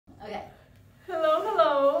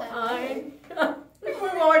fine.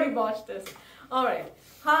 We've already watched this. All right.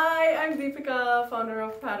 Hi, I'm Deepika, founder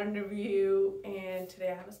of PatternReview, and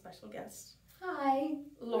today I have a special guest. Hi,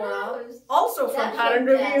 Laura, also from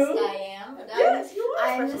PatternReview. I am. Yes, you are.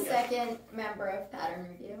 I'm the second member of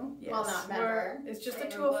PatternReview. Yes, well, not member. It's just the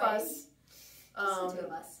two of us. Just the two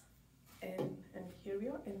of us. And here we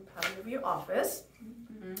are in PatternReview office.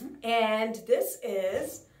 Mm-hmm. And this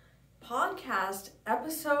is podcast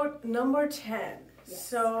episode number 10. Yes.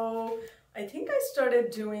 So I think I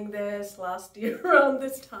started doing this last year around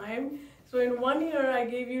this time. So in 1 year I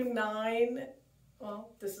gave you 9,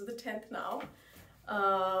 well, this is the 10th now,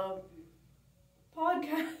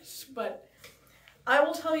 podcast. But I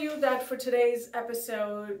will tell you that for today's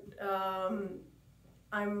episode,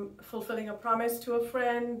 I'm fulfilling a promise to a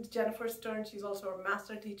friend, Jennifer Stern. She's also a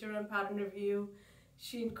master teacher on PatternReview.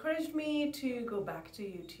 She encouraged me to go back to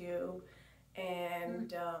YouTube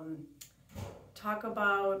and talk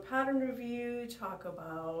about PatternReview, talk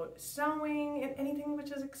about sewing, and anything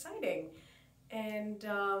which is exciting. And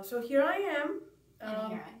so here I am.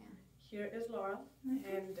 Here is Laura,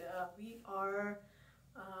 and we are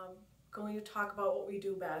going to talk about what we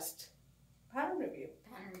do best, PatternReview.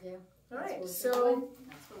 PatternReview. All right, so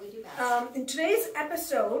that's what we do best. In today's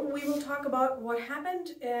episode, we will talk about what happened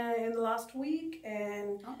in the last week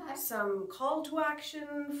and some call to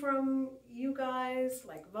action from you guys,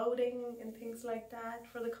 like voting and things like that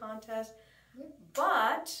for the contest. Yep.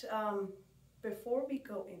 But before we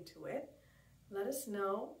go into it, let us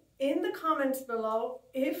know in the comments below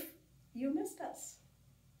if you missed us.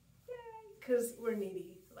 Yay, because we're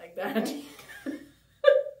needy like that.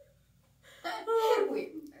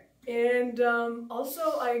 And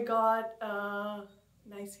also I got a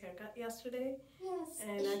nice haircut yesterday. Yes.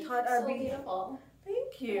 And I thought I'd be beautiful.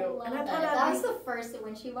 Thank you. I love that. That was the first,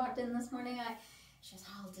 when she walked in this morning, she was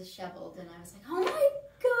all disheveled and I was like, oh my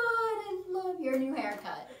God, I love your new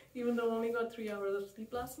haircut. Even though I only got 3 hours of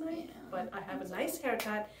sleep last night, Yeah. but I have a nice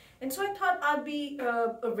haircut. And so I thought I'd be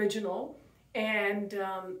original and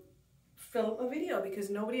film a video, because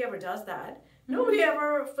nobody ever does that. Nobody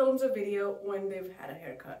ever films a video when they've had a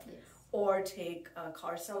haircut. Yes. Or take a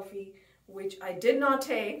car selfie, which I did not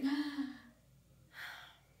take.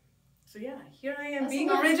 So yeah, here I am being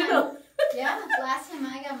original. Yeah, last time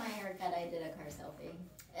I got my haircut, I did a car selfie.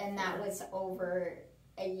 And that was over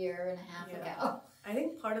a year and a half ago. I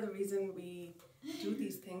think part of the reason we do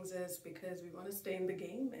these things is because we want to stay in the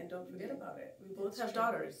game and don't forget about it. We both have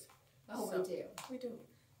daughters. Oh, so we do. We do.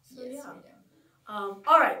 So yes, yeah. we do.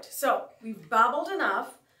 All right, so we've babbled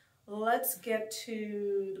enough. Let's get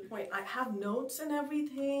to the point. I have notes and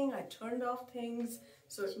everything. I turned off things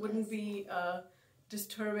so it wouldn't be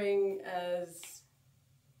disturbing as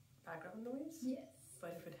background noise. Yes.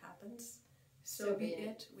 But if it happens, so be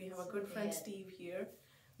it. We have a good friend, Steve, here.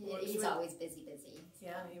 He's always busy.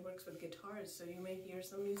 Yeah, he works with guitars, so you may hear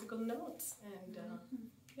some musical notes. And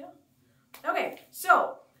yeah. Okay,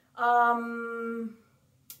 so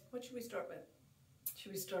what should we start with?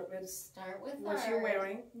 Should we start with what you're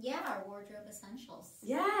wearing? Yeah, our wardrobe essentials.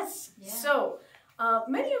 Yes. Yeah. So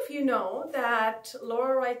many of you know that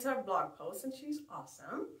Laura writes our blog posts, and she's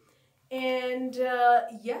awesome. And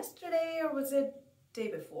yesterday, or was it day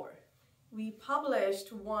before, we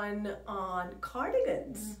published one on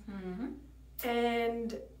cardigans.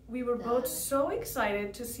 And we were both so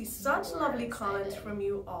excited to see such lovely comments from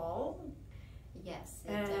you all. Yes,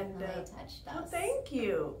 it definitely touched us. Well, thank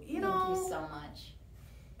you. Thank you so much.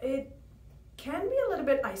 It can be a little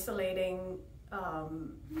bit isolating,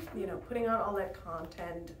 you know, putting out all that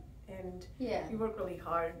content, and you work really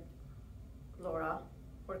hard. Laura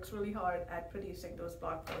works really hard at producing those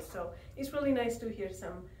blog posts, so it's really nice to hear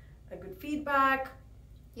some good feedback.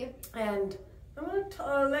 Yep. And I'm going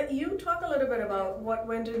to let you talk a little bit about what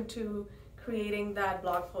went into creating that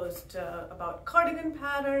blog post about cardigan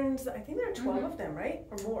patterns. I think there are 12 of them, right?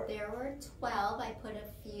 Or more? There were 12. I put a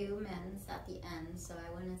few men's at the end, so I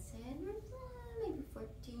want to say maybe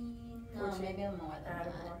 14. No, maybe more than that.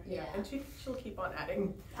 More. Yeah, and she'll keep on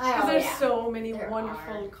adding. Because there's so many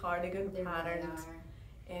wonderful cardigan patterns.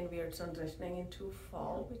 Really and we are transitioning into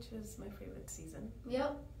fall, which is my favorite season.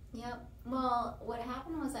 Yep. Well, what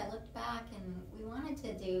happened was I looked back and we wanted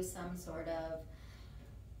to do some sort of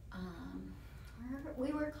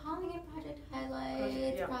we were calling it Project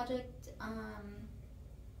Highlight, Project,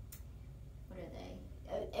 what are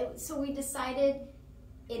they? So we decided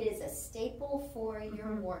it is a staple for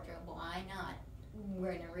your wardrobe. Why not?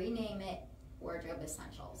 We're going to rename it Wardrobe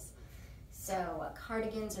Essentials. So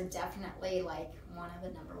cardigans are definitely like one of the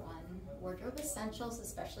 #1 wardrobe essentials,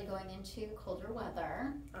 especially going into colder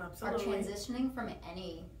weather. Absolutely. Or transitioning from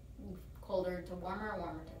any colder to warmer,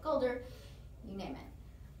 warmer to colder, you name it.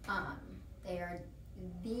 They are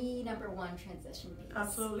the #1 transition piece.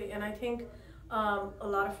 Absolutely, and I think a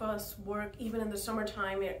lot of us work even in the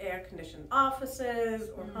summertime in air-conditioned offices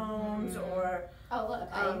or homes or. Oh look,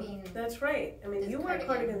 I mean. That's right. I mean, you wear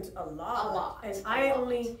cardigans a lot. A lot. And I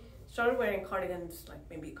only started wearing cardigans like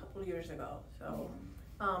maybe a couple of years ago. So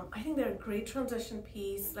I think they're a great transition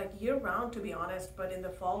piece, like year-round to be honest. But in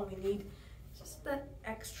the fall, we need just that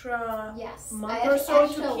extra month or so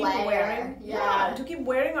to keep wearing. Yeah, to keep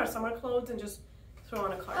wearing our summer clothes and just throw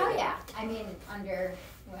on a cardigan. Oh yeah, I mean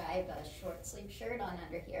I have a short sleeve shirt on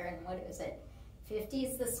under here, and what is it,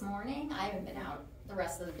 50s this morning? I haven't been out the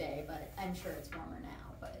rest of the day, but I'm sure it's warmer now.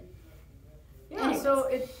 But yeah, anyways. So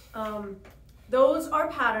those are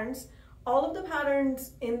patterns. All of the patterns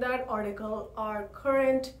in that article are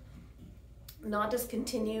current, not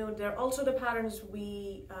discontinued. They're also the patterns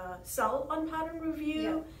we sell on PatternReview.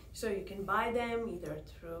 Yep. So you can buy them either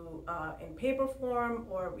through in paper form,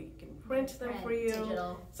 or we can print them for you.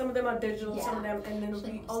 Digital. Some of them are digital, some of them, and then you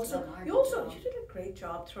did a great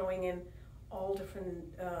job throwing in all different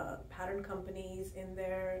pattern companies in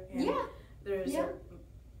there. And there's a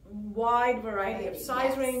wide variety of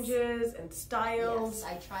size ranges and styles.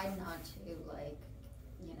 Yes, I tried not to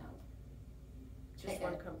just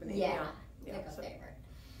one company. Pick a favorite.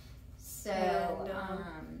 So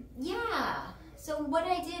So what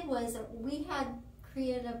I did was we had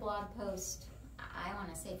created a blog post, I want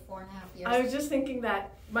to say 4.5 years ago. I was just thinking that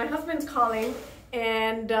my husband's calling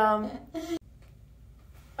and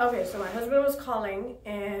okay, so my husband was calling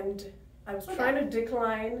and I was trying to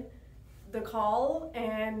decline the call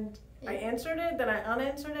and I answered it, then I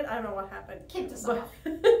unanswered it. I don't know what happened. Kicked us off.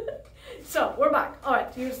 So we're back. All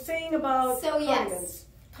right, you're saying about cardigans. Yes,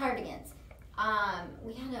 cardigans.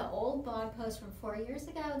 We had an old blog post from 4 years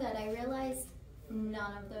ago that I realized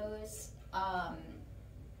none of those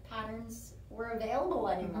patterns were available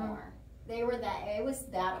anymore. They were it was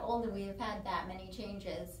that old, and we have had that many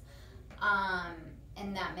changes and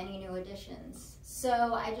that many new additions. So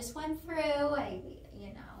I just went through.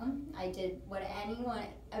 I did what any one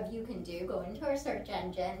of you can do: go into our search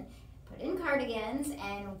engine, put in cardigans,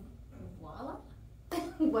 and voila,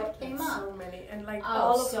 what came up? So many, and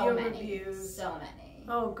all of your many, reviews. So many.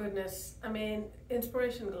 Oh goodness! I mean,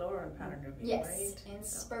 inspiration galore on PatternReview, yes, right?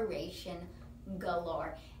 Inspiration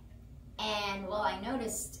galore. And well, I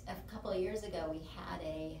noticed a couple of years ago we had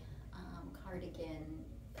a cardigan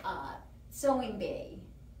sewing bee.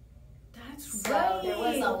 That's so right. There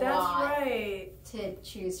was a lot right. to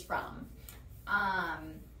choose from.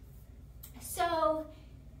 So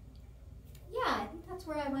yeah, I think that's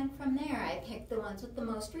where I went from there. I picked the ones with the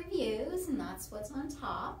most reviews, and that's what's on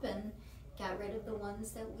top, and got rid of the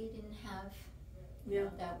ones that we didn't have,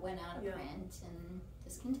 that went out of print and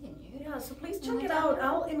discontinued. Yeah, so please check it out.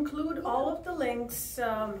 I'll include all of the links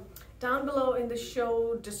down below in the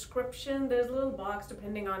show description. There's a little box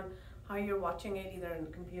depending on how you're watching it, either on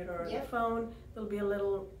the computer or the phone. There'll be a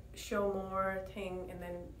little show more thing, and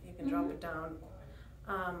then you can drop it down.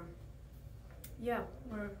 Yeah,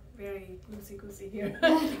 we're very loosey-goosey here.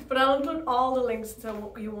 But I'll include all the links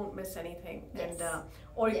so you won't miss anything. Yes. And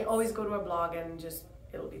or you can always go to our blog and just,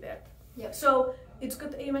 it'll be there. Yep. So it's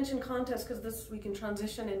good that you mentioned contest, because we can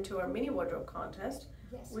transition into our mini wardrobe contest,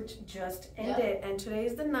 which just ended. And today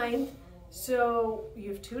is the 9th. So you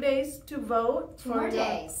have 2 days to vote. 2 more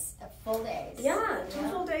days, full days. Yeah, 2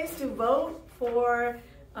 full days to vote for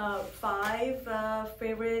 5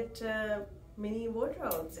 favorite mini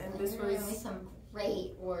wardrobes. And this was really some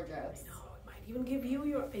great wardrobes. I know, it might even give you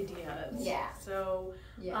your ideas. Yeah. So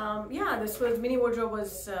this was mini wardrobe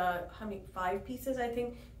was how many? 5 pieces, I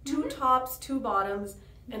think. 2 tops, 2 bottoms,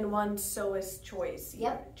 and 1 sewist choice.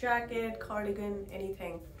 Yep. Jacket, cardigan,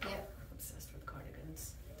 anything. Yep. Obsessed with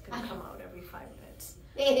cardigans. It's gonna come out every 5 minutes.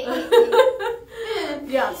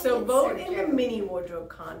 So vote in the mini wardrobe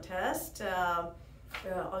contest.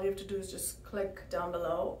 All you have to do is just click down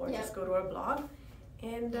below, or just go to our blog.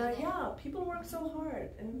 And people work so hard.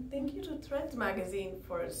 And thank you to Threads Magazine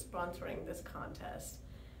for sponsoring this contest.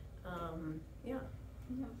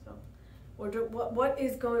 So.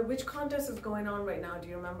 Which contest is going on right now? Do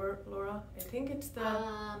you remember, Laura? I think it's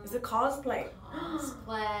is it cosplay?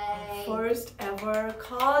 Cosplay. First ever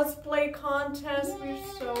cosplay contest. Yay. We're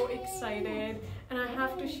so excited. And I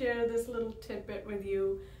have to share this little tidbit with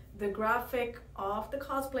you. The graphic of the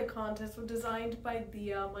cosplay contest was designed by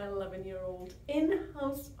Dia, my 11-year-old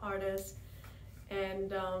in-house artist.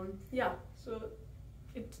 And so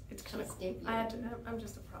it's kind of cool. Debuted. I'm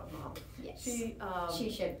just a proud mom. Yes. She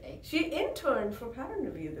should be. She interned for Pattern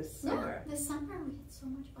Review this summer. Yeah, this summer we had so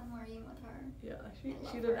much fun working with her. Yeah,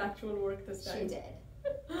 she did actual work this time. She did.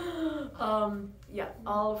 Yeah,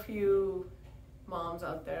 all of you moms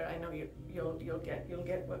out there, I know you'll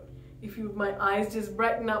get what if my eyes just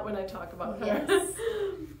brighten up when I talk about her. Yes.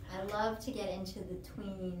 I love to get into the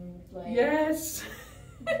tween yes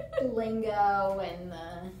lingo and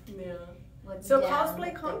the so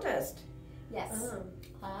cosplay contest. Yes.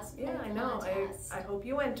 Cosplay yeah, I know. I hope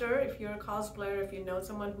you enter if you're a cosplayer. If you know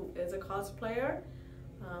someone who is a cosplayer,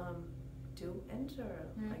 do enter.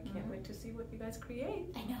 I can't wait to see what you guys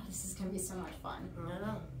create. I know, this is gonna be so much fun. I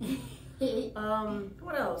know.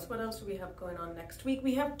 What else? What else do we have going on next week?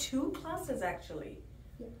 We have 2 classes actually.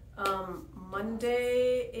 Yeah.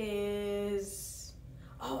 Monday is.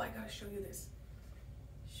 Oh, I gotta show you this.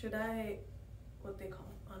 Should I? What they call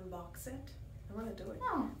unbox it? I want to do it.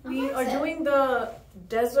 Oh, we are doing the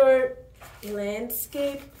desert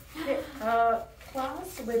landscape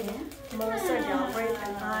class with Melissa Galbraith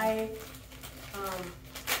and I.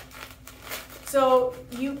 So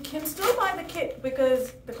you can still buy the kit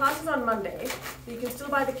because the class is on Monday. You can still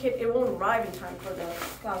buy the kit. It won't arrive in time for the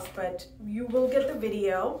class, but you will get the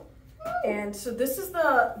video. And so this is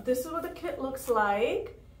what the kit looks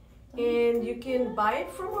like. And you can buy it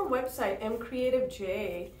from our website,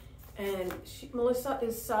 mcreativej. And Melissa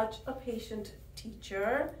is such a patient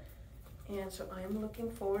teacher. And so I'm looking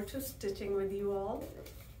forward to stitching with you all.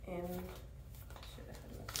 And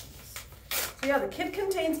so yeah, the kit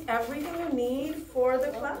contains everything you need for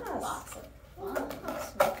the class.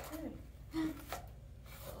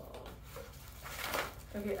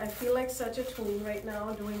 Okay, I feel like such a tween right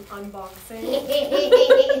now doing unboxing.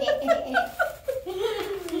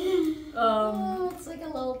 It's like a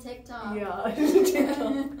little TikTok. Yeah,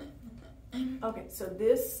 TikTok. Okay, so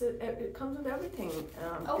this it comes with everything,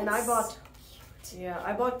 and I bought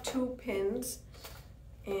I bought 2 pins,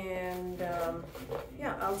 and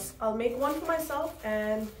yeah, I'll make one for myself,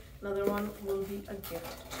 and another one will be a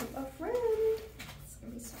gift to a friend. It's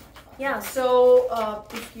gonna be so much fun. Yeah, so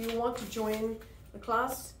if you want to join the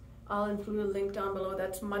class, I'll include a link down below.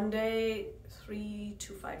 That's Monday 3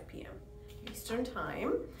 to 5 p.m. Eastern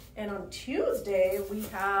time, and on Tuesday we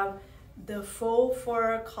have the faux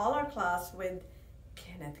fur collar class with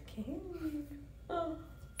Kenneth King. Oh,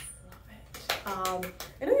 love it.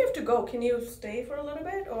 I know you have to go. Can you stay for a little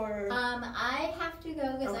bit, or? I have to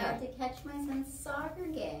go because I have to catch my son's soccer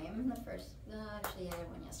game. The first, actually, I had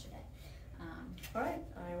one yesterday. All right,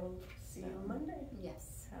 I will see you on Monday.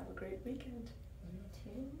 Yes. Have a great weekend. You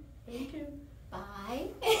too. Thank you. Bye.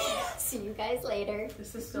 See you guys later.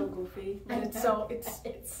 This is so goofy, and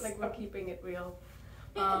it's like we're keeping it real.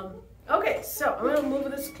 Okay, so I'm gonna move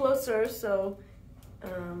this closer so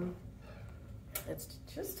it's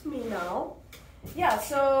just me now. Yeah,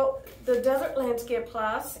 so the desert landscape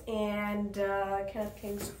class and Kenneth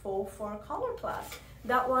King's faux fur collar class.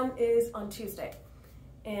 That one is on Tuesday.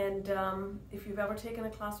 And if you've ever taken a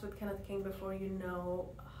class with Kenneth King before, you know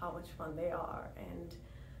how much fun they are. And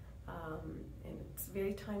it's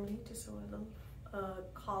very timely to sew a little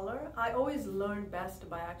collar. I always learn best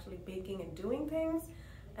by actually baking and doing things.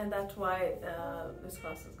 And that's why this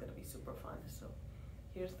class is going to be super fun. So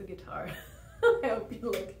here's the guitar. I hope you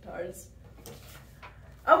like guitars.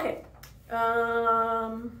 Okay,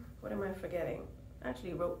 what am I forgetting? I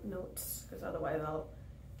actually wrote notes because otherwise I'll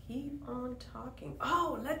keep on talking.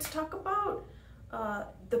 Oh, let's talk about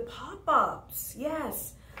the pop-ups.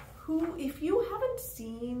 Yes. If you haven't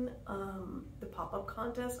seen the pop-up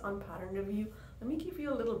contest on Pattern Review, let me give you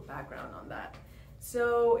a little background on that.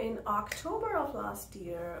 So in October of last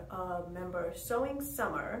year, a member, Sewing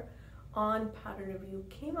Summer, on Pattern Review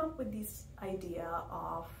came up with this idea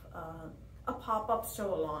of a pop-up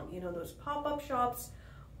sew-along. You know, those pop-up shops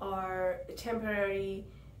are temporary,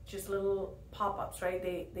 just little pop-ups, right?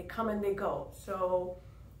 They come and they go. So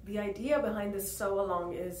the idea behind this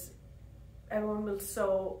sew-along is everyone will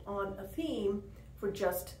sew on a theme for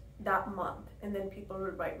just that month, and then people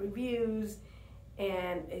will write reviews,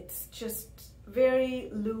 and it's just very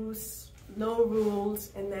loose, no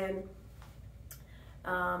rules, and then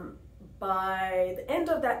by the end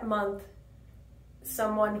of that month,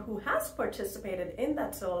 someone who has participated in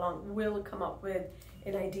that sew-along will come up with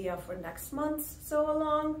an idea for next month's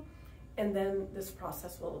sew-along, and then this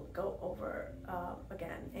process will go over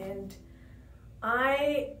again. And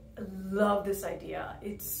I love this idea.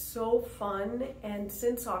 It's so fun, and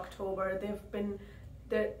since October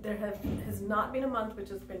there has not been a month which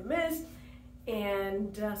has been missed,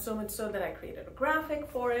 and so much so that I created a graphic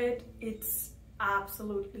for it.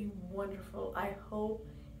 absolutely wonderful. I hope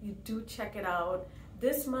you do check it out.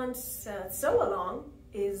 This month's sew along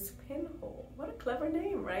is Pinhole. What a clever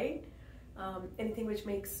name, right? Anything which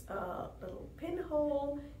makes a little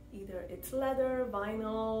pinhole, either it's leather,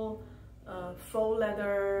 vinyl, faux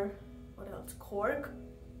leather, what else, cork,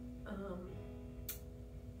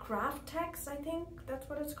 craft tex, I think that's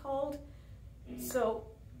what it's called. So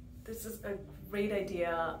this is a great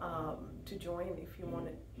idea to join if you want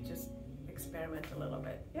to just experiment a little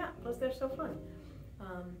bit. Yeah, plus they're so fun.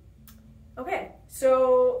 Okay,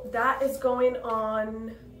 so that is going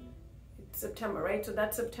on September, right? So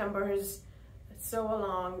that's September's sew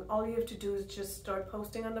along. All you have to do is just start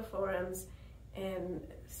posting on the forums and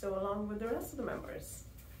sew along with the rest of the members.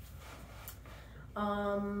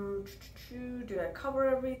 Did I cover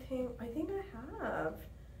everything? I think I have.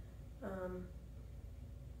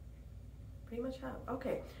 Pretty much have.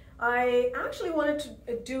 Okay. I actually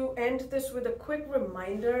wanted to end this with a quick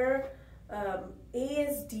reminder.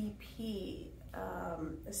 ASDP,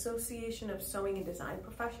 Association of Sewing and Design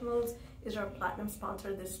Professionals, is our platinum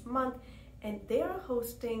sponsor this month, and they are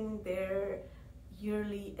hosting their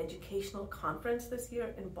yearly educational conference this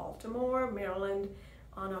year in Baltimore, Maryland,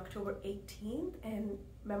 on October 18th, and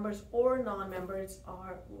members or non-members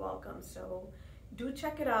are welcome. So do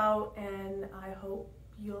check it out, and I hope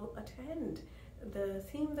you'll attend. The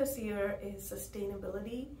theme this year is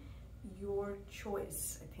sustainability, your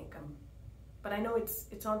choice. But I know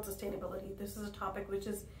it's on sustainability. This is a topic which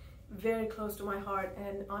is very close to my heart,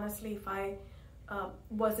 and honestly, if I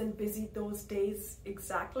wasn't busy those days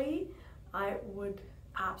exactly, I would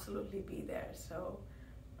absolutely be there. So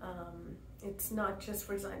it's not just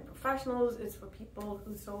for design professionals, it's for people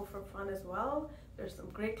who sew for fun as well. There's some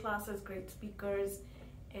great classes, great speakers,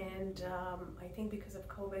 and I think because of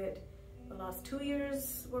COVID, the last 2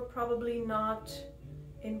 years were probably not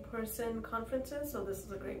in-person conferences, so this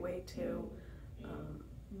is a great way to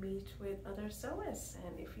meet with other sewists.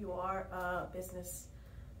 And if you are a business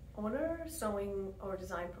owner, sewing or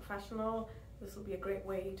design professional, this will be a great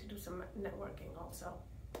way to do some networking also.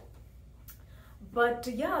 But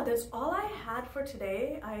yeah, that's all I had for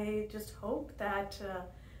today. I just hope that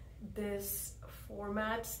this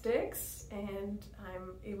format sticks and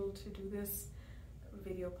I'm able to do this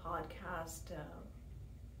video podcast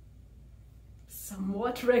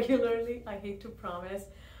somewhat regularly. I hate to promise,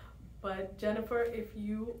 but Jennifer, if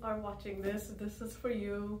you are watching this, this is for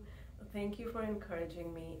you. Thank you for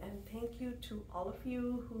encouraging me, and thank you to all of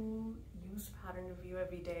you who use Pattern Review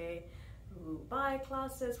every day, who buy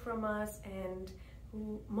classes from us, and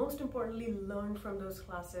who most importantly learn from those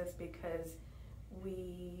classes, because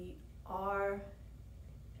we are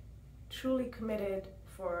truly committed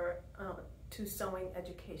to sewing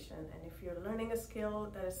education. And if you're learning a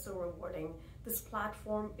skill, that is so rewarding. This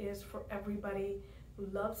platform is for everybody who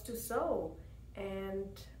loves to sew.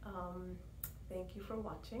 And thank you for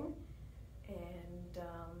watching, and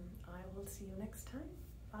I will see you next time.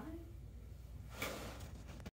 Bye.